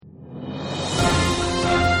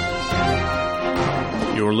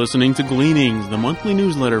You're listening to Gleanings, the monthly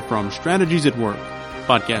newsletter from Strategies at Work,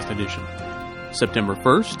 podcast edition, September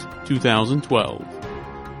 1st, 2012.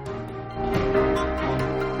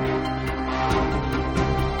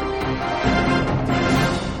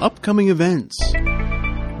 Upcoming events.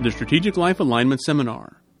 The Strategic Life Alignment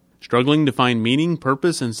Seminar. Struggling to find meaning,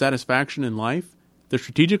 purpose, and satisfaction in life? The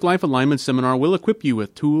Strategic Life Alignment Seminar will equip you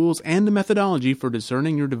with tools and a methodology for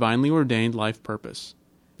discerning your divinely ordained life purpose.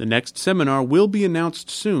 The next seminar will be announced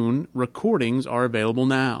soon. Recordings are available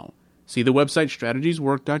now. See the website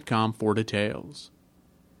strategieswork.com for details.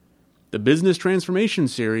 The Business Transformation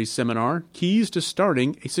Series seminar, Keys to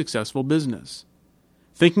Starting a Successful Business.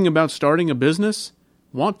 Thinking about starting a business?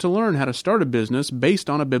 Want to learn how to start a business based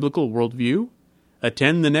on a biblical worldview?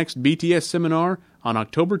 Attend the next BTS seminar on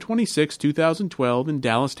October 26, 2012 in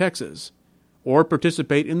Dallas, Texas, or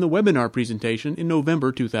participate in the webinar presentation in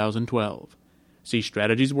November 2012. See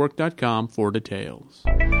strategieswork.com for details.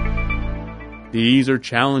 These are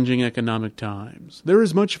challenging economic times. There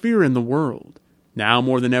is much fear in the world. Now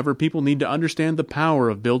more than ever, people need to understand the power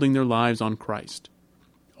of building their lives on Christ.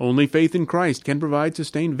 Only faith in Christ can provide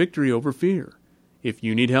sustained victory over fear. If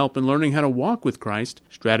you need help in learning how to walk with Christ,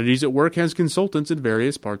 Strategies at Work has consultants in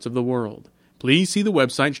various parts of the world. Please see the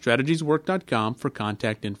website strategieswork.com for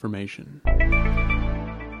contact information.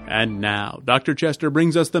 And now, Dr. Chester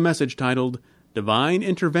brings us the message titled, Divine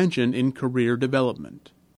Intervention in Career Development.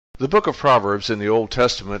 The book of Proverbs in the Old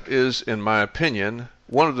Testament is, in my opinion,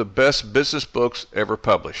 one of the best business books ever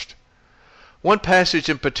published. One passage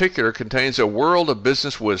in particular contains a world of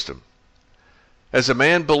business wisdom. As a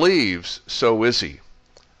man believes, so is he.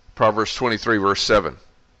 Proverbs 23, verse 7.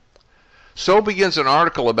 So begins an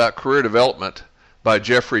article about career development by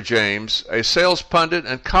Jeffrey James, a sales pundit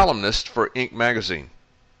and columnist for Inc. magazine.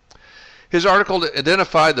 His article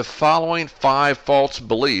identified the following 5 false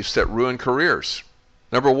beliefs that ruin careers.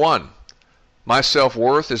 Number 1, my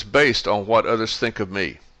self-worth is based on what others think of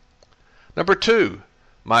me. Number 2,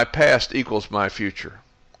 my past equals my future.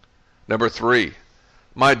 Number 3,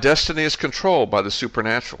 my destiny is controlled by the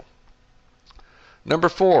supernatural. Number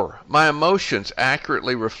 4, my emotions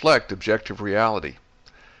accurately reflect objective reality.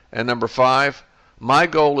 And number 5, my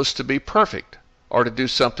goal is to be perfect or to do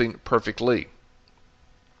something perfectly.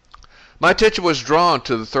 My attention was drawn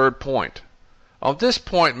to the third point. On this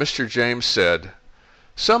point, Mr. James said,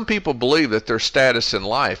 some people believe that their status in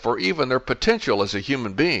life, or even their potential as a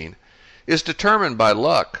human being, is determined by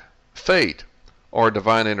luck, fate, or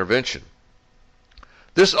divine intervention.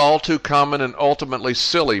 This all too common and ultimately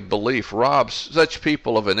silly belief robs such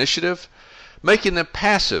people of initiative, making them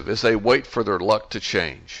passive as they wait for their luck to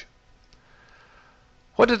change.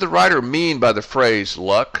 What did the writer mean by the phrase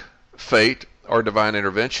luck, fate, or divine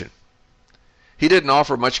intervention? He didn't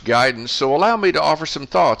offer much guidance, so allow me to offer some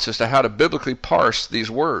thoughts as to how to biblically parse these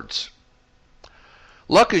words.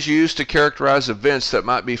 Luck is used to characterize events that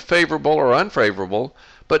might be favorable or unfavorable,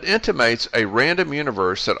 but intimates a random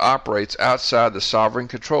universe that operates outside the sovereign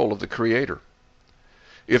control of the Creator,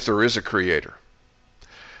 if there is a Creator.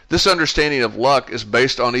 This understanding of luck is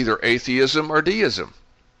based on either atheism or deism.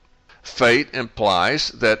 Fate implies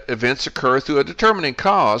that events occur through a determining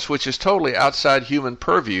cause which is totally outside human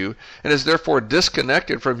purview and is therefore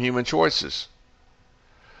disconnected from human choices.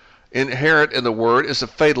 Inherent in the word is a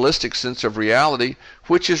fatalistic sense of reality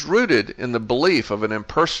which is rooted in the belief of an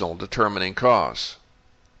impersonal determining cause.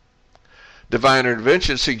 Divine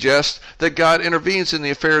intervention suggests that God intervenes in the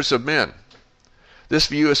affairs of men. This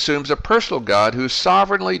view assumes a personal God who is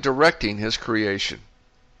sovereignly directing his creation.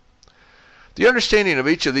 The understanding of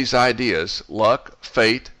each of these ideas, luck,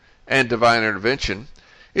 fate, and divine intervention,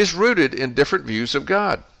 is rooted in different views of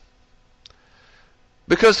God.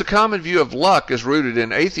 Because the common view of luck is rooted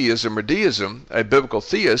in atheism or deism, a biblical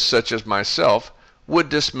theist such as myself would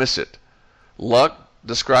dismiss it. Luck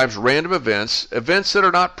describes random events that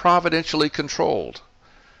are not providentially controlled.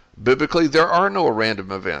 Biblically, there are no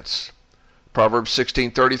random events. Proverbs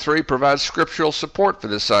 16:33 provides scriptural support for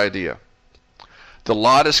this idea. The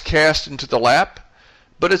lot is cast into the lap,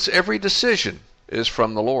 but its every decision is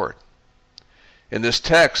from the Lord. In this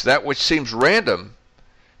text, that which seems random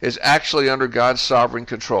is actually under God's sovereign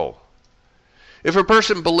control. If a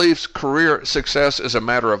person believes career success is a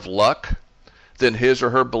matter of luck, then his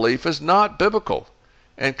or her belief is not biblical,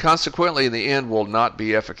 and consequently in the end will not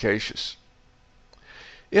be efficacious.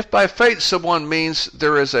 If by fate someone means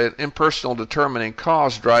there is an impersonal determining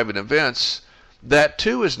cause driving events, that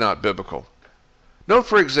too is not biblical. Note,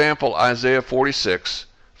 for example, Isaiah 46,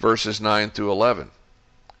 verses 9 through 11.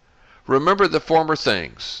 Remember the former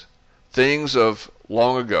things of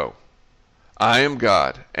long ago. I am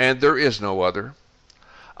God, and there is no other.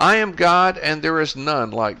 I am God, and there is none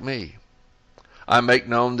like me. I make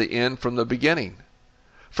known the end from the beginning,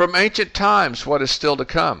 from ancient times what is still to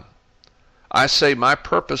come. I say my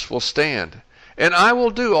purpose will stand, and I will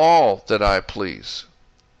do all that I please.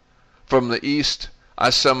 From the east I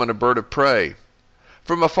summon a bird of prey,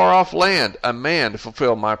 from a far-off land a man to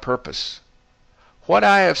fulfill my purpose. What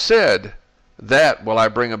I have said, that will I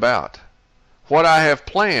bring about. What I have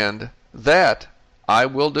planned, that I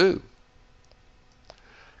will do.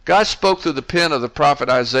 God spoke through the pen of the prophet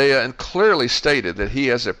Isaiah and clearly stated that he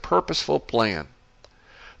has a purposeful plan.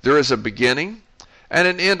 There is a beginning and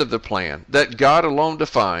an end of the plan that God alone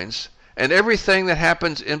defines, and everything that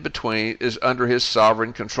happens in between is under his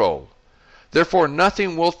sovereign control. Therefore,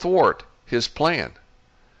 nothing will thwart his plan.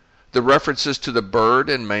 The references to the bird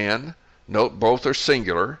and man, note both are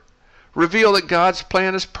singular, reveal that God's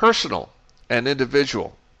plan is personal and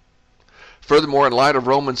individual. Furthermore, in light of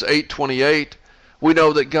Romans 8:28, we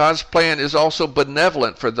know that God's plan is also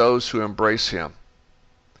benevolent for those who embrace him.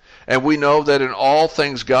 And we know that in all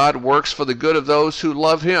things God works for the good of those who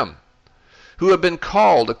love him, who have been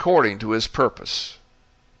called according to his purpose.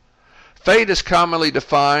 Fate, as commonly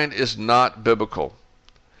defined, is not biblical.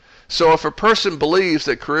 So if a person believes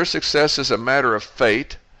that career success is a matter of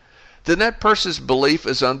fate, then that person's belief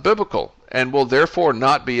is unbiblical and will therefore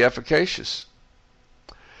not be efficacious.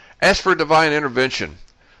 As for divine intervention,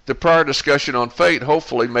 the prior discussion on fate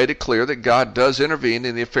hopefully made it clear that God does intervene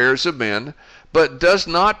in the affairs of men, but does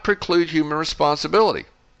not preclude human responsibility.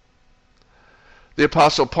 The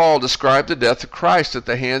Apostle Paul described the death of Christ at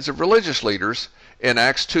the hands of religious leaders in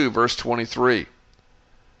Acts 2, verse 23.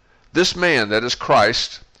 This man, that is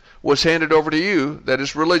Christ, was handed over to you, that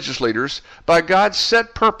is religious leaders, by God's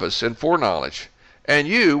set purpose and foreknowledge, and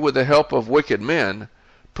you, with the help of wicked men,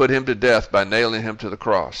 put him to death by nailing him to the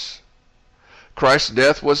cross. Christ's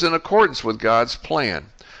death was in accordance with God's plan,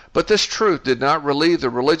 but this truth did not relieve the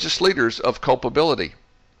religious leaders of culpability.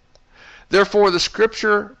 Therefore, the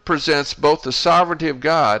Scripture presents both the sovereignty of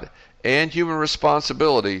God and human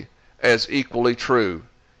responsibility as equally true,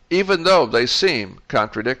 even though they seem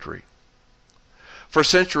contradictory. For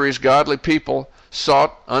centuries, godly people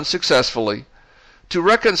sought unsuccessfully to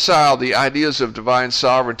reconcile the ideas of divine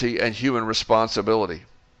sovereignty and human responsibility.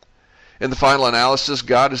 In the final analysis,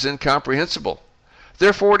 God is incomprehensible.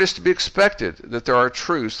 Therefore, it is to be expected that there are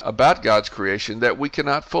truths about God's creation that we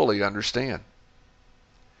cannot fully understand.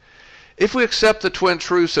 If we accept the twin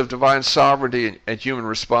truths of divine sovereignty and human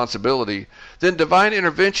responsibility, then divine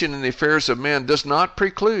intervention in the affairs of men does not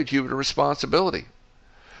preclude human responsibility.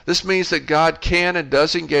 This means that God can and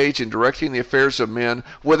does engage in directing the affairs of men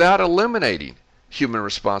without eliminating human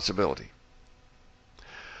responsibility.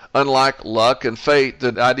 Unlike luck and fate,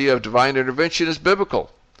 the idea of divine intervention is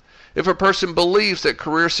biblical. If a person believes that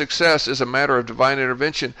career success is a matter of divine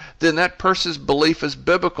intervention, then that person's belief is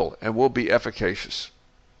biblical and will be efficacious.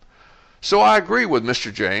 So I agree with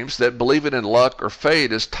Mr. James that believing in luck or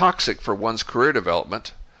fate is toxic for one's career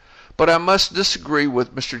development, but I must disagree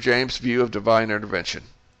with Mr. James' view of divine intervention.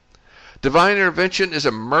 Divine intervention is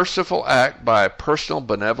a merciful act by a personal,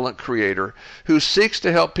 benevolent creator who seeks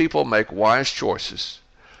to help people make wise choices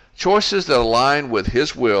that align with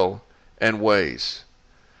his will and ways.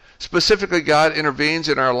 Specifically, God intervenes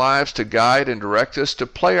in our lives to guide and direct us to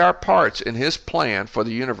play our parts in his plan for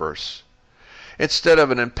the universe. Instead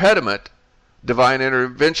of an impediment, divine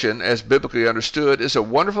intervention, as biblically understood, is a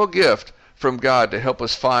wonderful gift from God to help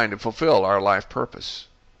us find and fulfill our life purpose.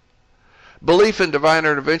 Belief in divine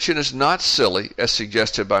intervention is not silly, as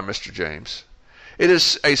suggested by Mr. James. It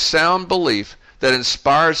is a sound belief that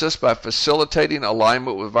inspires us by facilitating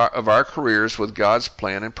alignment of our careers with God's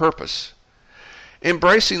plan and purpose.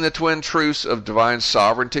 Embracing the twin truths of divine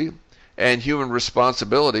sovereignty and human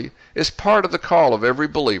responsibility is part of the call of every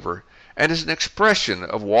believer and is an expression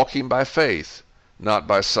of walking by faith, not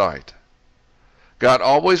by sight. God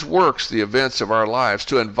always works the events of our lives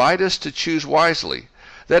to invite us to choose wisely,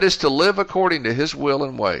 that is, to live according to his will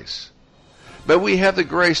and ways. May we have the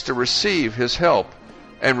grace to receive his help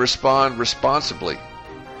and respond responsibly.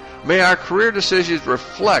 May our career decisions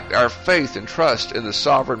reflect our faith and trust in the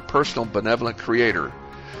sovereign, personal, benevolent Creator,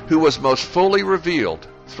 who was most fully revealed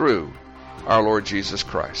through our Lord Jesus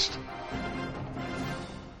Christ.